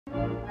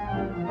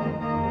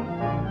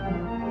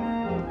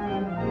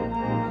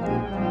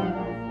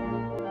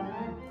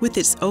With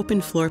its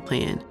open floor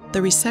plan,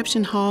 the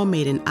reception hall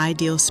made an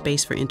ideal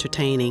space for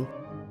entertaining,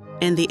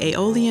 and the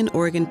Aeolian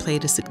organ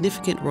played a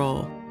significant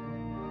role,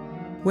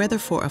 whether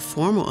for a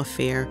formal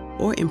affair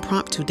or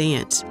impromptu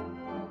dance.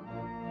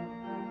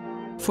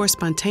 For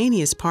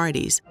spontaneous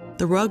parties,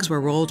 the rugs were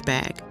rolled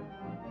back.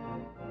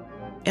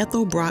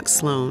 Ethel Brock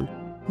Sloan,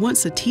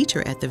 once a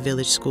teacher at the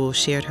village school,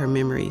 shared her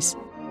memories.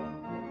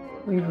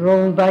 We'd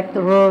roll back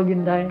the rug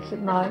and dance at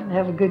night and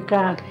have a good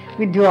time.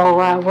 We'd do all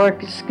our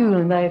work at school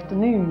in the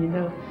afternoon, you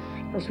know,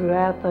 as we were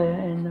out there,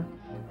 and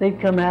they'd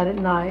come out at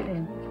night,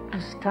 and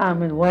this time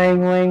when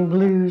Wang Wang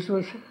Blues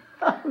was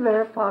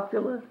very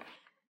popular.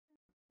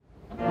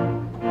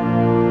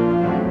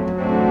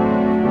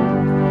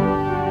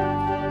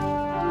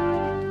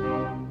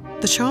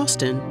 The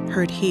Charleston,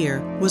 heard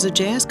here, was a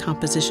jazz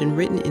composition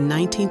written in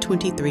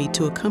 1923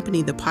 to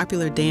accompany the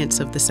popular dance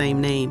of the same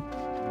name.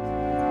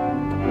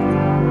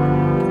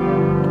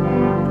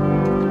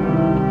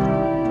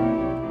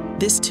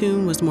 This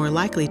tune was more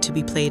likely to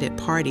be played at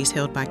parties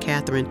held by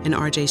Katharine and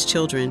R.J.'s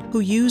children, who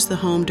used the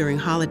home during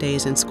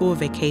holidays and school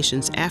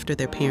vacations after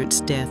their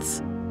parents'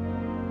 deaths.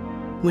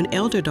 When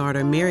elder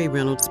daughter Mary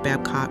Reynolds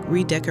Babcock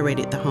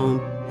redecorated the home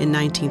in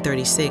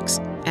 1936,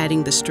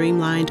 adding the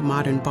streamlined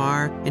modern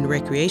bar and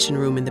recreation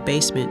room in the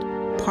basement,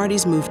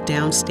 parties moved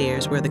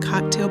downstairs where the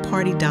cocktail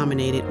party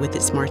dominated with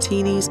its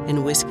martinis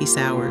and whiskey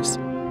sours.